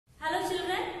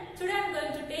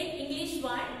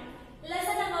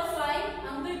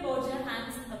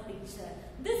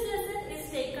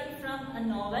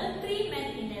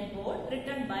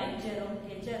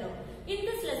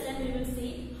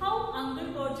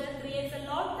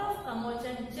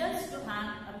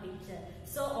picture.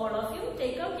 So all of you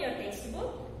take out your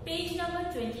textbook, page number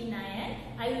 29.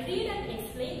 I will read and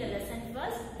explain the lesson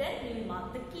first, then we will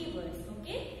mark the keywords.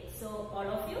 Okay? So all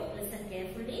of you listen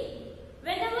carefully.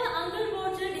 Whenever Uncle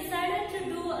Roger decided to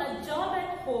do a job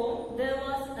at home, there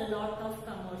was a lot of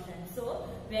commotion. So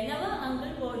whenever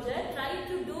Uncle Roger tried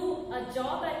to do a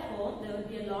job at home, there would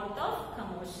be a lot of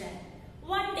commotion.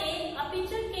 One day, a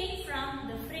picture came from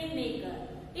the frame maker.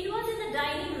 It was in the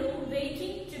dining room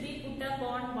waiting to be put up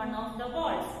on one of the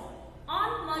walls.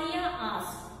 Aunt Maria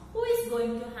asked, who is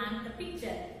going to hang the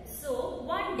picture? So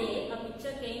one day, a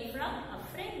picture came from a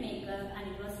frame maker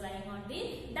and it was lying on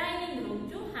the dining room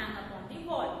to hang up on the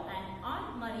wall. And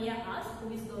Aunt Maria asked,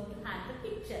 who is going to hang the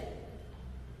picture?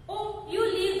 Oh, you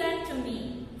leave that to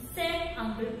me, said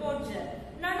Uncle Roger.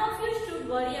 None of you should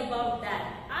worry about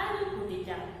that. I will put it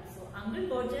up. So Uncle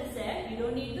Roger said, you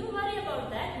don't need to worry about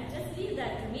that. You just leave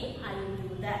that to me. I will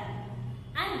do that.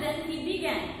 And then he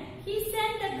began. He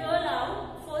sent the girl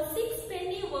out for 6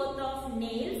 penny worth of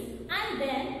nails and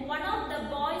then one of the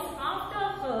boys after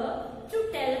her to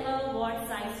tell her what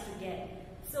size to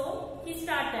get. So he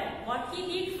started. What he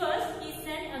did first, he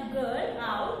sent a girl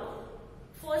out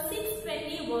for 6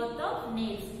 penny worth of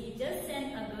nails. He just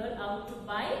sent a girl out to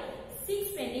buy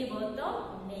 6 penny worth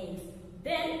of nails.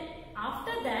 Then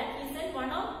after that, he sent one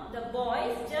of the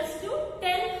boys just to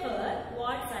tell her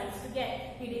what size to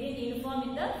get. He didn't inform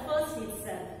in the first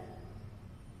itself.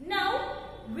 Now,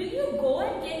 will you go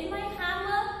and get my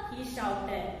hammer? He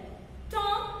shouted.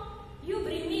 Tom, you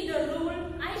bring me the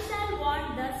rule. I shall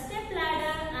want the step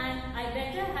ladder and I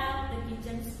better have the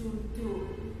kitchen stool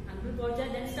too. Uncle Roger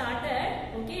then started,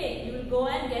 okay, you will go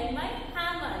and get my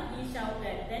hammer, he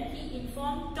shouted. Then he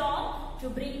informed Tom to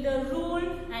bring the rule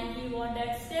and he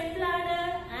wanted step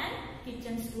ladder and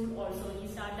kitchen stool also. He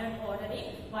started ordering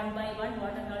one by one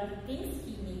what are all the things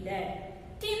he needed.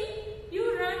 Tim,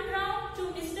 you run round to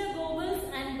Mr. Google's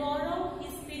and borrow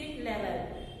his spirit level.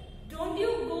 Don't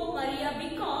you go, Maria,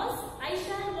 because I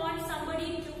shall want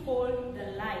somebody to hold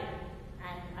the light.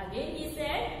 And again he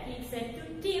said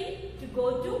to Tim to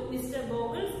go to Mr.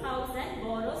 Google's house and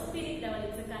borrow spirit level.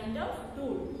 It's a kind of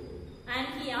tool.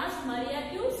 And he asked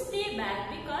Maria to stay back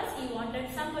because he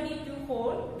wanted somebody to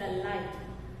hold the light.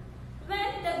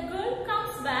 When the girl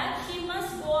comes back, she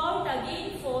must go out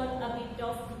again for a bit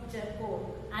of picture code.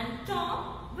 And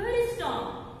Tom, where is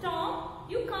Tom? Tom,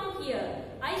 you come here.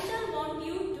 I shall want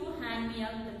you to hand me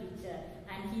out the picture.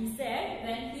 And he said,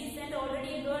 when he sent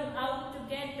already a girl out to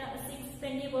get 6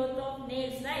 penny worth of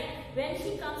nails, right? When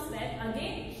she comes back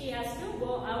again, she has to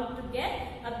go out to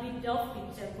get a bit of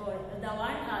picture cord. The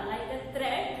one like a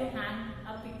thread to hang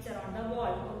a picture on the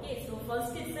wall. Okay, so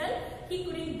first itself, he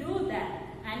couldn't do that.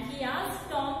 And he asked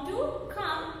Tom to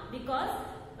come because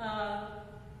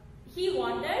he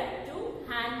wanted to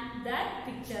hand that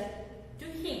picture to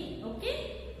him.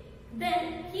 Okay.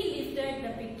 Then he lifted the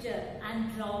picture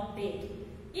and dropped it.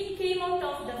 It came out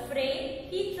of the frame.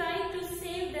 He tried to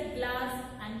save the glass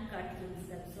and cut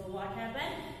himself. So what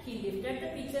happened? He lifted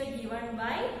the picture given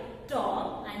by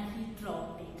Tom and he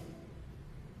dropped it.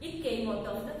 It came out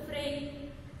of the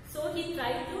frame. So he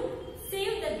tried to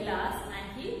save the glass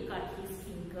and he cut his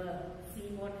finger.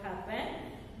 See what happened?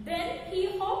 Then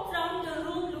he hopped round the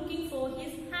room looking for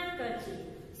his handkerchief.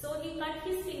 So he cut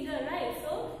his finger, right?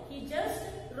 So he just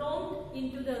roamed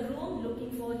into the room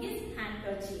looking for his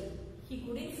handkerchief. He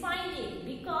couldn't find it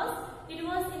because it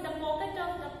was in the pocket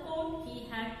of the coat he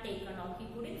had taken off. He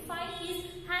couldn't find his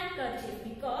handkerchief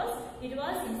because it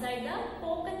was inside the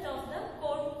pocket of the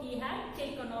coat he had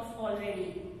taken off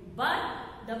already. But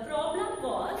the problem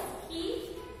was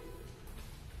he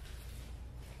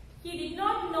did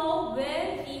not know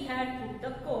where he had put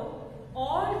the coat.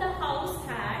 All the house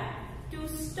had to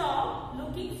stop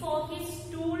looking for his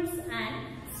tools and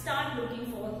start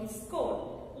looking for his coat.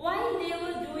 While they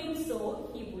were doing so,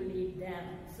 he bullied them.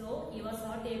 So he was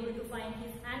not able to find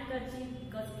his handkerchief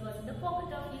because it was in the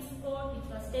pocket of his coat which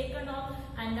was taken off,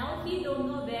 and now he don't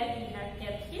know where he had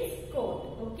kept his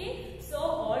coat. Okay, so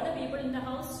all the people in the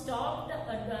house stopped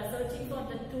searching for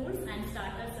the tools and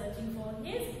started searching for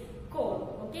his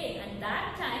coat. Okay, and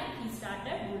that time he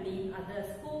started bullying others.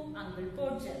 Who? Uncle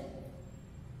Roger.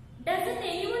 Doesn't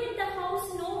anyone in the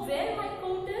house know where my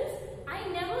coat is? I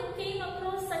never came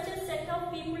across such a set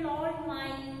of people all my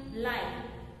life.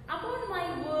 Upon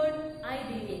my word, I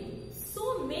didn't.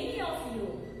 So many of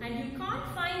you, and you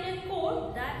can't find a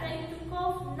coat that I took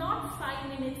off not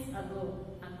 5 minutes ago.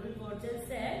 Uncle Roger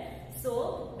said,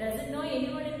 so doesn't know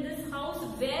anyone in this house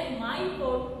where my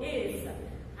coat is.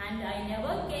 And I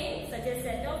never came such a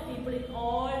set of people in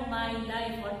all my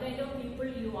life. What kind of people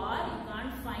you are? You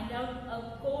can't find out a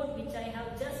a quote which I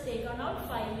have just taken out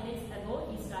 5 minutes ago.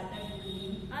 He started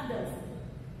bullying others.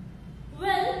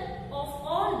 Well, of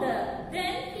all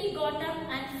then he got up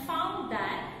and found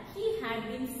that he had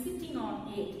been sitting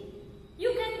on it.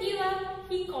 You can give up,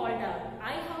 he called out.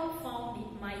 I have found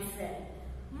it myself.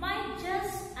 Might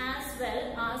just as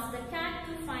well ask the cat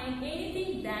to find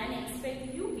anything than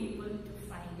expect you people to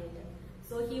find it.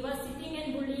 So he was sitting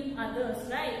and bullying others,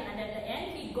 right? And at the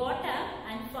end he got up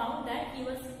and found that he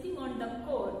was sitting on the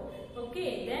court.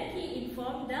 Okay, then he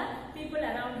informed the people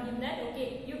around him that,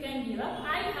 okay, you can give up.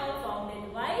 I have found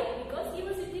it. Why? Because he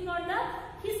was sitting on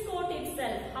his court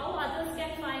itself. How others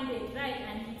can find it, right?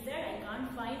 And he said, I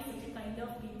can't find such a kind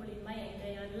of people in my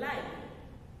entire life.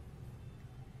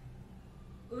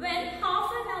 When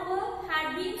half an hour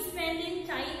had been spent in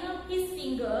tying up his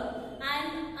finger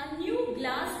and a new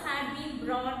glass had been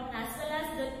brought as well as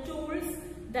the tools,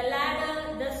 the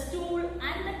ladder, the stool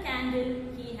and the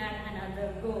candle, he had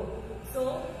another go.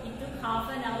 So it took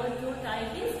half an hour to tie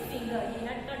his finger. He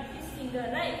had cut his finger,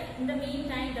 right? In the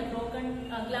meantime, the broken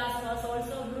glass was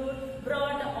also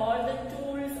brought, all the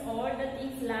tools, all the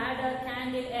things, ladder,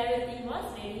 candle, everything was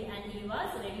ready and he was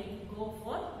ready to go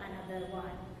for another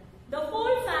one. The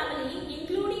whole family,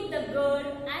 including the girl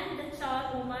and the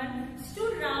charwoman,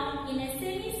 stood round in a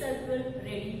semicircle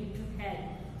ready to help.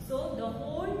 So the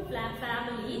whole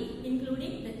family,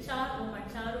 including the charwoman.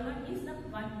 Charwoman is the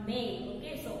one maid.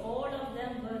 Okay, so all of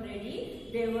them were ready.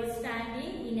 They were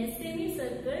standing in a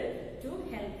semicircle to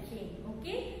help him.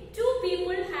 Okay, 2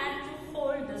 people had to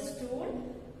hold the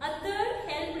stool. A third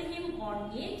helped him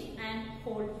on it and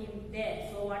hold him there.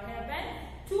 So what happened?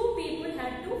 2 people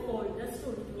had to hold the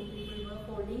stool. 2 people were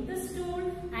holding the stool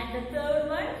and the third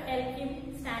one helped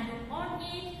him standing on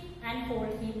it and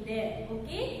hold him there.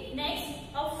 Okay. Next,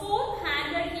 a fourth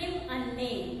handed him a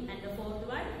nail and the fourth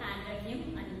one handed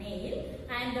him a nail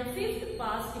and the fifth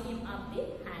passed him up the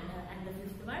hammer and the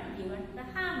fifth one given the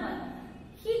hammer.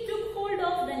 He took hold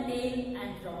of the nail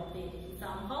and dropped it.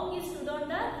 Somehow he stood on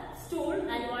the stool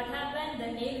and what happened?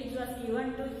 The nail which was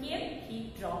given to him,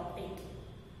 he dropped it.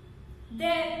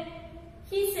 Then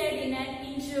he said in an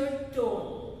injured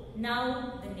tone,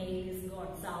 now the nail is gone.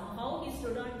 Somehow he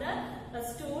stood on the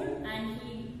stool and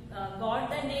he got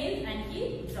the nail and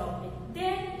he dropped it.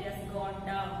 Then it has gone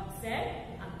down,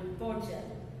 said Uncle Porcher.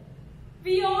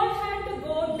 We all had to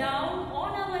go down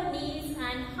on our knees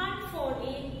and hunt for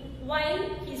it while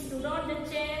he stood on the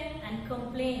chair and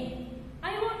complained.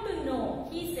 I want to know,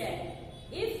 he said,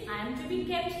 if I am to be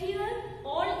kept here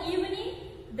all evening.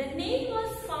 The nail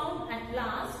was found at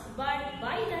last, but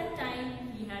by that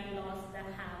time he had lost the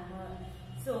hammer.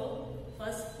 So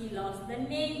first he lost the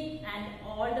nail and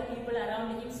all the people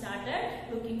around him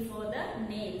started looking for the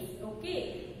nails.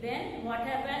 Okay. Then what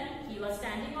happened? He was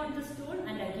standing on the stool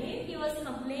and again he was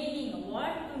complaining.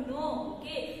 What to know?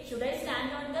 Okay. Should I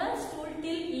stand on the stool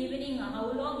till evening? How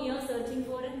long you are searching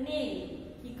for a nail?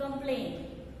 He complained.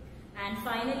 And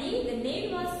finally, the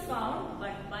nail was found,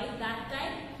 but by that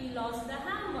time, he lost the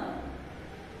hammer.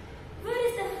 Where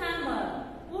is the hammer?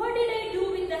 What did I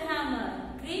do with the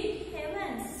hammer? Great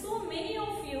heavens, so many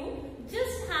of you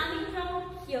just hanging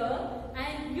around here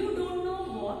and you don't know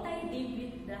what I did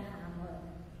with the hammer.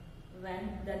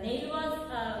 When the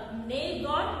nail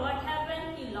got, what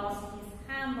happened? He lost his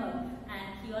hammer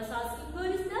and he was asking,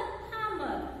 where is the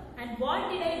hammer? And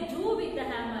what did I do with the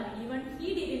hammer? Even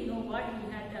he didn't know what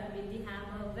he had done with the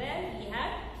hammer, where he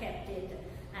had kept it.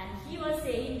 And he was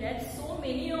saying that so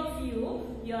many of you,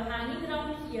 are hanging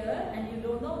around here and you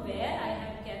don't know where I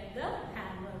have kept the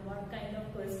hammer. What kind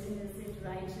of question is it,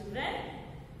 right, children?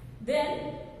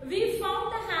 Then we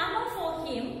found the hammer for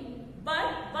him,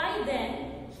 but by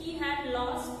then he had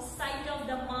lost sight of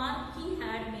the mark he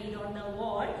had made on the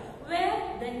wall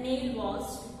where the nail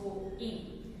was to go in.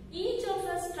 Each of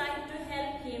us tried to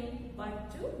help him, but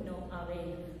to no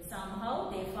avail. Somehow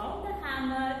they found the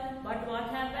hammer, but what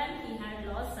happened? He had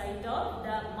lost sight of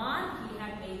the mark he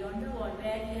had made on the wall.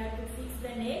 Where he had to fix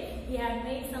the nail, he had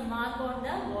made some mark on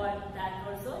the wall. That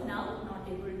also now not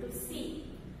able to see.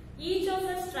 Each of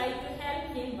us tried to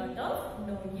help him, but of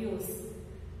no use.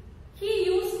 He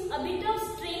used a bit of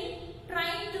string,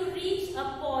 trying to reach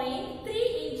a point 3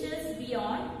 inches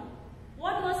beyond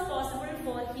what was possible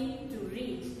for him to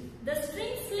reach. The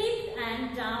string slipped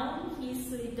and down he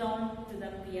slid on to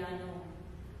the piano.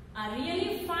 A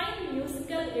really fine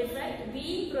musical effect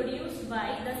being produced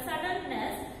by the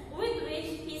suddenness with which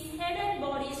his head and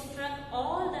body struck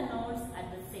all the notes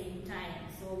at the same time.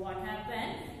 So what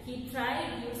happened? He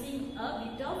tried using a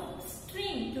bit of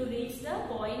string to reach the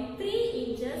point 3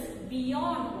 inches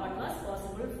beyond what was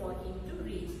possible impossible for him to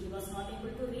reach. He was not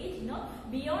able to reach,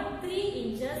 beyond 3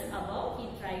 inches above. He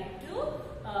tried to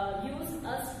use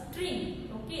a string.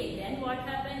 Okay, then what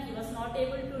happened? He was not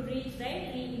able to reach,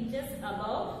 right, 3 inches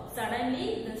above.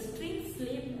 Suddenly the string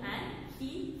slipped and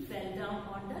he fell down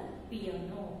on the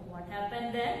piano. What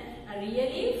happened then? A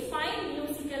really fine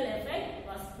musical effect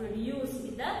was produced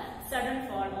with the sudden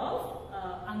fall of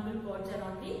Uncle Porter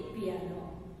on the piano.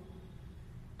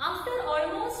 After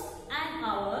almost an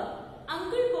hour,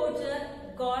 Uncle Porter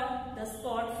got the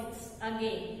spot fixed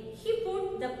again. He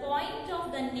put the point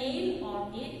of the nail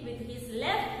on it with his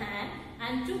left hand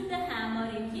and took the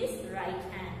hammer in his right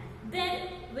hand. Then,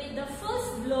 with the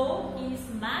first blow, he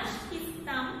smashed his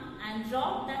thumb and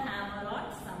dropped the hammer on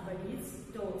somebody's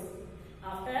toes.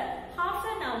 After half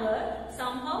an hour,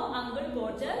 somehow Uncle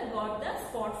Porter got the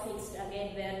spot fixed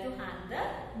again, where to hang the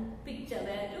picture,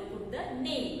 where to put the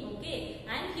nail. Okay,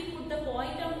 and he put the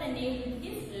point of the nail in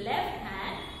his left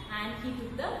hand and he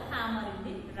took the hammer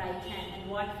in the right hand.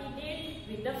 And what he did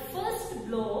with the first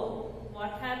blow,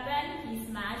 what happened? He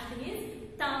smashed his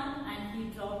thumb and he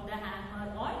dropped the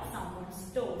hammer on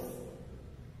someone's toes.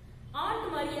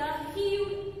 Aunt Maria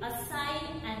heaved a sigh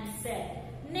and said,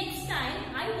 "Next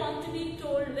time I want to be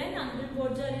told when Uncle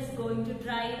Porter is going to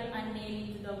drive a nail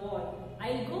into the wall.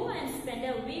 I'll go and spend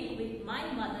a week with my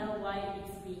mother while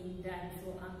it's being done."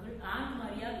 So Aunt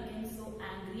Maria became so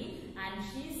angry and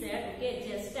she said, "Okay,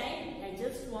 I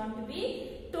just want to be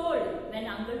told when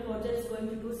Uncle Porter is going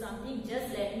to do something.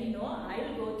 Just let me know. I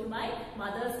will go to my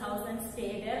mother's house and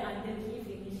stay there until he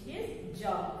finished his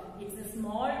job." It's a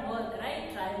small work,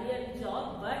 right? Trivial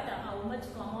job, but how much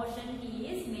commotion he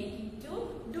is making to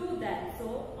do that. So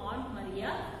Aunt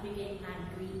Maria became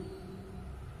angry.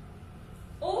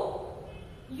 "Oh,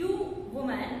 you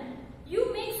woman, you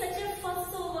make such a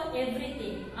fuss over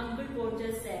everything," Uncle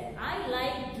Porter said. "I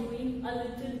like doing a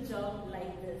little job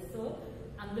like this." So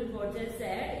Uncle Porter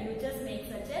said, "You just make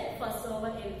such a fuss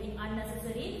over everything,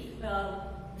 unnecessary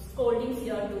scoldings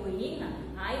you are doing.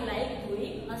 I like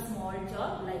doing a small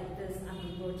job like this,"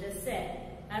 Uncle Porter said.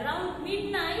 Around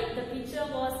midnight, the picture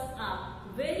was up,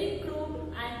 very crude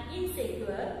and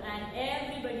insecure, and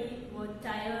everybody was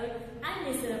tired and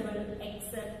miserable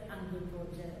except Uncle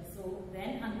Porter. So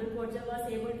when Uncle Porter was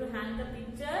able to hang the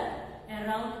picture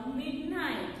around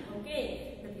midnight, okay,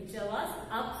 the picture was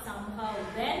up somehow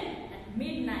then at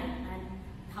midnight. And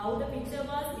how the picture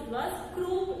was? It was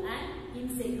crude and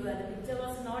insecure. The picture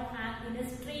was not hung in a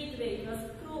straight way. It was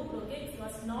crude, okay, it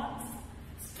was not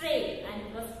straight and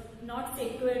it was not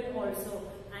secured also.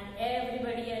 And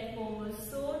everybody at home was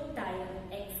so tired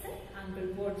except Uncle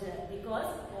Porter, because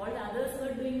all the others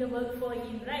were doing the work for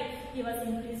him, right? He was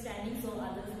simply standing, so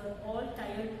others were all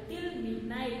tired till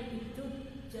midnight. It took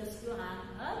just to hang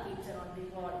a picture on the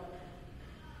wall.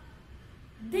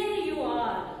 "There you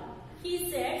are," he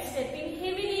said, stepping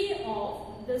heavily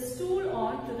off the stool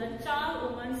onto the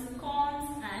charwoman's corns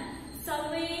and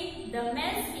surveying the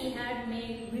mess he had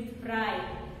made with pride.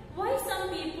 "Why, some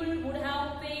people would have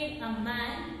paid a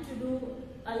man to do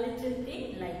a little thing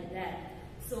like that."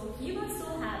 So he was so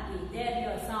happy. "There you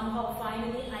are, somehow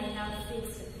finally I have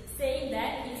fixed." Saying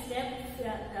that, he stepped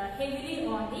heavily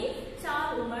on the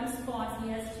charwoman's corns.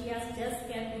 She has just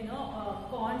kept,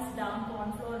 corns down,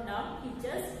 corn flour down. He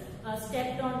just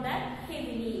stepped on that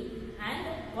heavily. And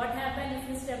what happened if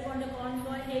you step on the corn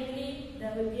flour heavily?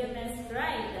 There will be a mess,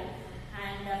 right?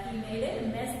 And he made a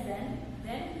mess then.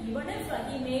 Then even if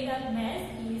he made a mess,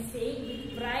 he is saying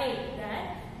with pride that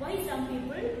why some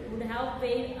people would have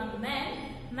paid a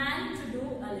man to do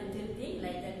a little thing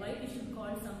like that. Why we should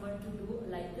call someone to do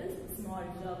like this small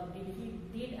job? Did he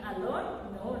did alone?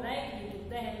 No, right? He took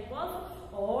the help of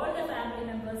all the family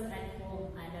members at home.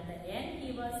 And at the end,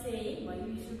 he was saying why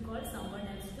we should call someone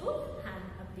else to hang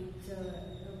a picture.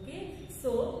 Okay,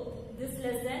 so this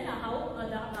lesson, how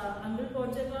Uncle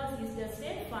Porter was, is just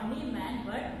a funny man,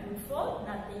 but good for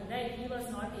nothing, right? He was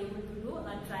not able to do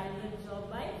a trivial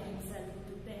job by himself. He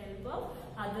took the help of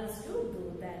others to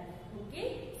do that. Okay,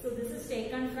 so this is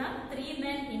taken from Three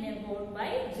Men in a Boat by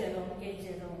Jerome K.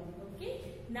 Jerome. Okay,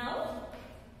 now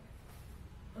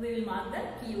we will mark the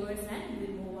keywords and we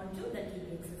will move on to the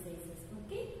TV exercises.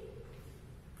 Okay.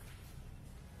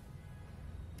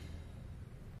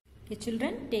 Okay,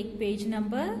 children, take page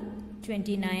number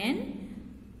 29.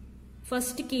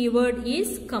 First keyword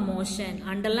is commotion.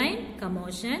 Underline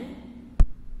commotion.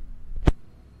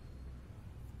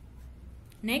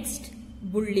 Next,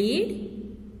 bullied.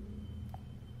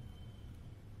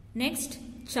 Next,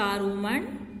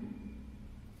 charwoman.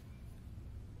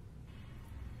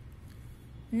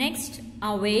 Next,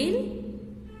 avail.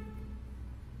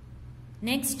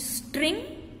 Next, string.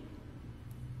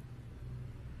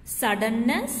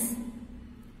 suddenness,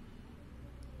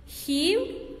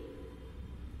 heaved,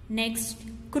 next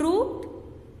crooked,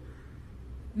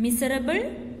 miserable,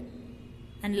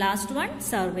 and last one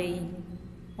surveying.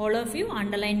 All of you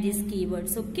underline these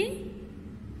keywords, okay?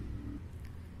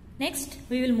 Next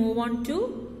we will move on to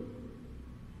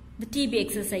the TB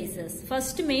exercises.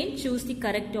 First main, choose the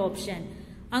correct option.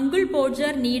 Uncle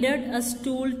Podger needed a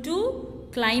stool to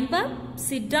climb up,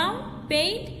 sit down,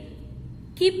 paint,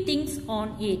 keep things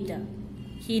on it.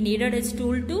 He needed a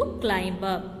stool to climb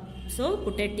up. So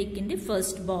put a tick in the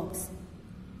first box.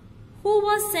 Who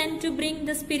was sent to bring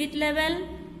the spirit level?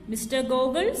 Mr.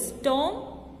 Goggles, Tom,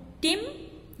 Tim,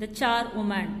 the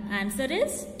charwoman. Answer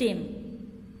is Tim.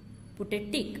 Put a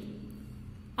tick.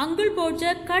 Uncle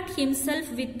Podger cut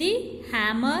himself with the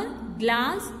hammer,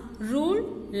 glass,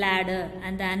 rule, ladder,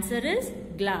 and the answer is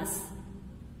glass.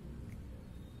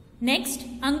 Next,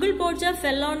 Uncle Podger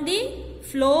fell on the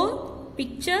floor,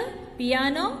 picture,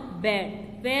 piano,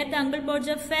 bed. Where the Uncle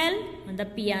Podger fell? On the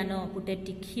piano. Put a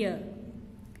tick here.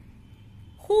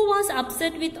 Who was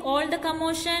upset with all the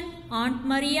commotion? Aunt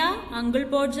Maria, Uncle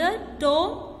Podger,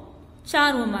 Tom,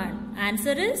 charwoman.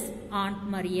 Answer is Aunt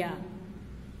Maria.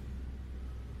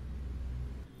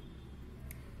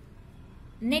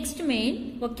 Next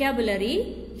main,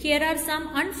 vocabulary. Here are some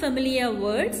unfamiliar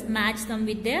words. Match them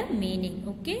with their meaning.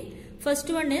 Okay.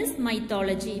 First one is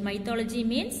mythology. Mythology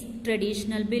means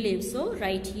traditional beliefs. So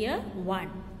write here 1.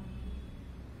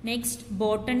 Next,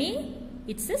 botany.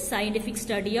 It's a scientific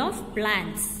study of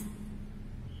plants.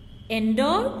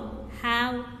 Endowed,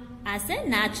 have as a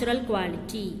natural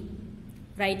quality.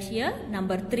 Write here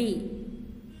number 3.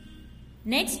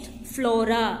 Next,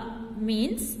 flora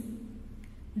means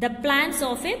the plants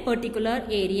of a particular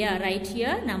area. Right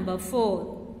here number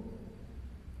 4.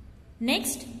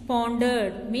 Next,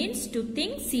 pondered means to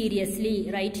think seriously.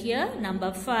 Right here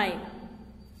number 5.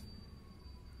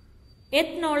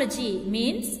 Ethnology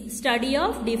means study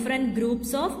of different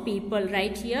groups of people.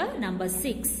 Right here number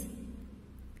 6.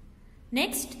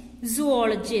 Next,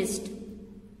 zoologist,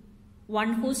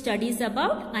 one who studies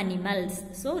about animals.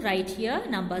 So right here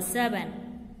number 7.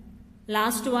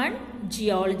 Last one,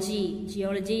 geology.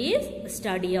 Geology is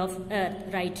study of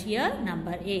earth. Right here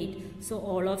number 8. So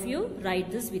all of you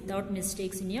write this without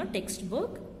mistakes in your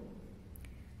textbook.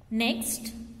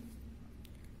 Next,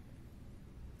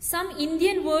 some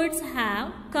Indian words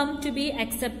have come to be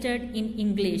accepted in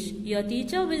English. Your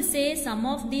teacher will say some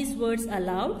of these words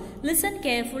aloud. Listen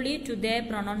carefully to their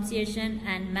pronunciation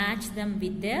and match them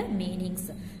with their meanings.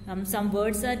 Some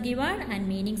words are given and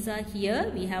meanings are here.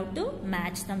 We have to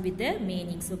match them with their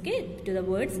meanings, okay, to the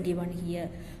words given here.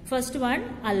 First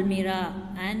one,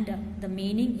 almirah, and the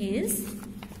meaning is,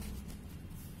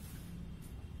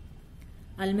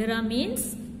 almirah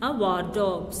means a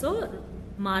wardrobe. So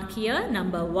mark here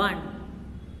number 1.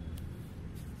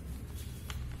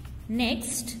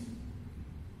 Next,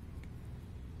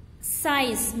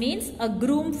 size means a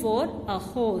groom for a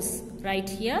horse. Right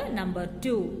here number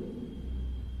 2.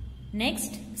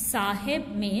 Next,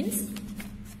 sahib means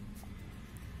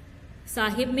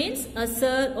a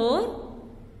sir or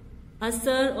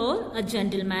a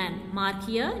gentleman. Mark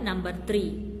here number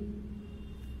 3.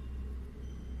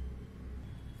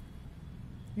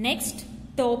 Next,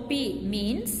 topi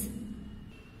means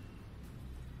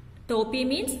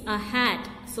a hat.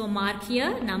 So mark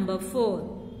here number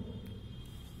 4.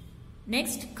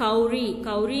 Next, cowrie.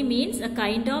 Cowrie means a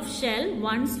kind of shell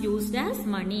once used as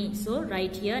money. So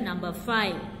write here number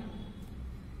 5.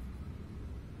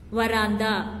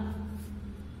 Veranda.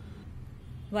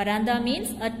 Veranda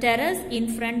means a terrace in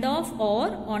front of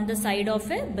or on the side of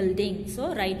a building.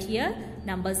 So write here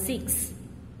number 6.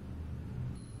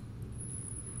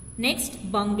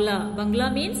 Next, bungalow.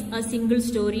 Bungalow means a single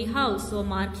story house. So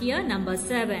mark here number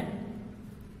 7.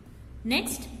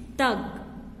 Next, thug.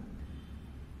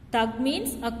 Thug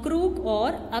means a crook or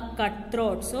a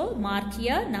cutthroat. So mark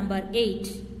here number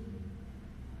 8.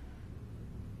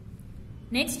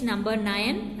 Next, number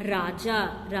 9,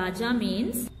 Raja. Raja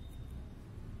means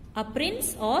a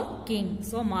prince or king.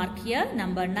 So mark here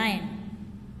number 9.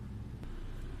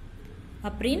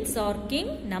 A prince or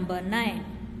king, number 9.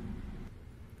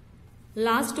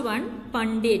 Last one,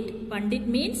 Pandit. Pandit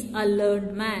means a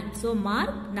learned man. So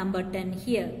mark number 10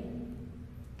 here.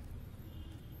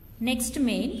 Next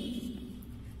main,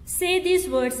 say these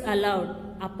words aloud.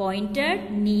 Appointed,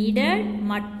 needed,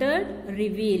 muttered,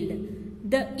 revealed.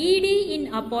 The ed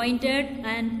in appointed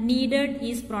and needed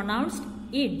is pronounced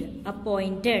id.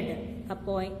 Appointed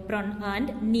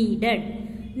and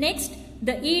needed. Next,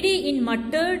 the ed in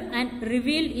muttered and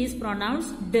revealed is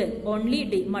pronounced d, only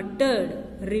d. Muttered,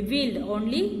 revealed,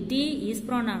 only d is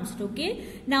pronounced. Okay.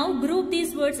 Now group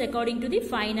these words according to the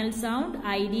final sound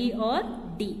id or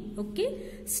d. Okay.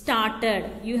 Started,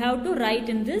 you have to write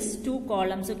in this two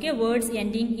columns. Okay. Words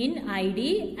ending in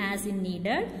id as in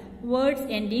needed, words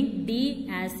ending d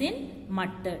as in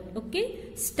muttered.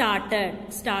 Okay.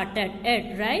 Started, started,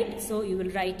 ed, right? So you will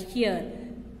write here.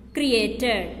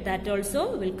 Created, that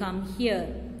also will come here.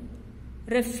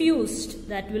 Refused,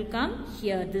 that will come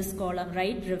here, this column,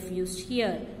 right? Refused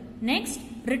here. Next,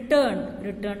 returned,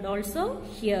 returned also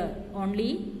here,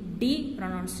 only d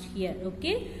pronounced here.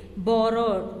 Okay.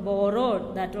 Borrowed,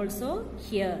 borrowed, that also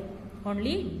here,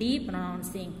 only d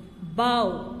pronouncing.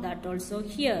 Bow, that also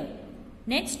here.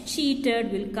 Next, cheated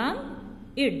will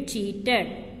come id, cheated,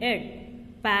 ed.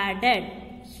 Padded,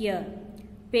 here.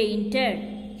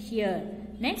 Painted, here.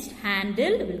 Next,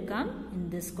 handled will come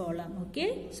in this column.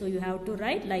 Okay. So you have to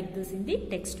write like this in the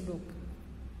textbook.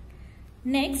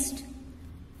 Next,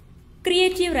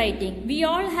 creative writing. We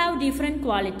all have different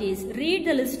qualities. Read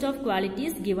the list of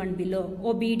qualities given below.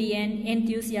 Obedient,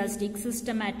 enthusiastic,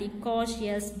 systematic,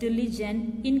 cautious,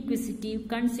 diligent, inquisitive,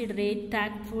 considerate,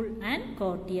 tactful and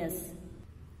courteous.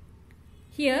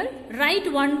 Here, write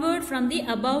one word from the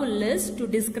above list to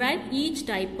describe each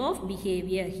type of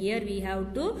behavior. Here we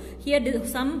have to,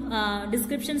 some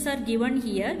descriptions are given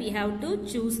here. We have to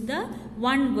choose the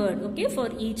one word, okay, for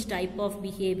each type of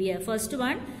behavior. First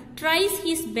one, tries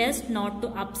his best not to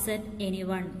upset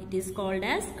anyone. It is called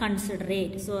as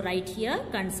considerate. So write here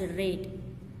considerate.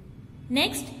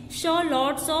 Next, show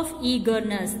lots of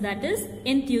eagerness. That is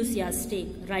enthusiastic.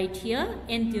 Write here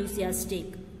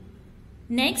enthusiastic.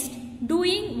 Next,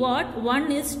 doing what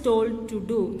one is told to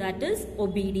do, that is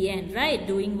obedient, right?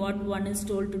 Doing what one is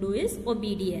told to do is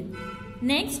obedient.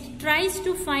 Next, tries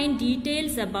to find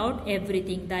details about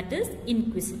everything, that is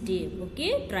inquisitive.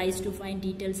 Okay, tries to find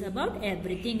details about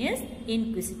everything is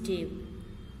inquisitive.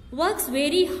 Works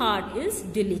very hard is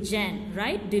diligent,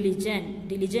 right? Diligent.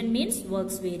 Diligent means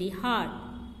works very hard.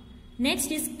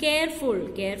 Next is careful.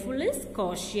 Careful is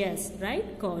cautious,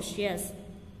 right? Cautious.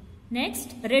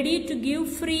 Next, ready to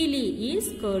give freely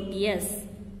is courteous.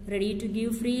 Ready to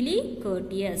give freely,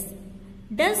 courteous.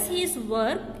 Does his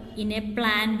work in a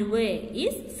planned way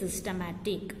is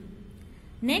systematic.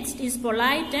 Next is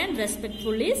polite and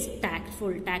respectful is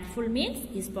tactful. Tactful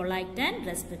means is polite and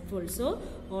respectful. So,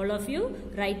 all of you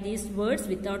write these words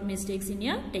without mistakes in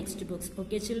your textbooks.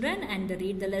 Okay children, and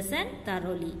read the lesson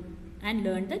thoroughly and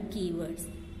learn the keywords.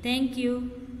 Thank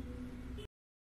you.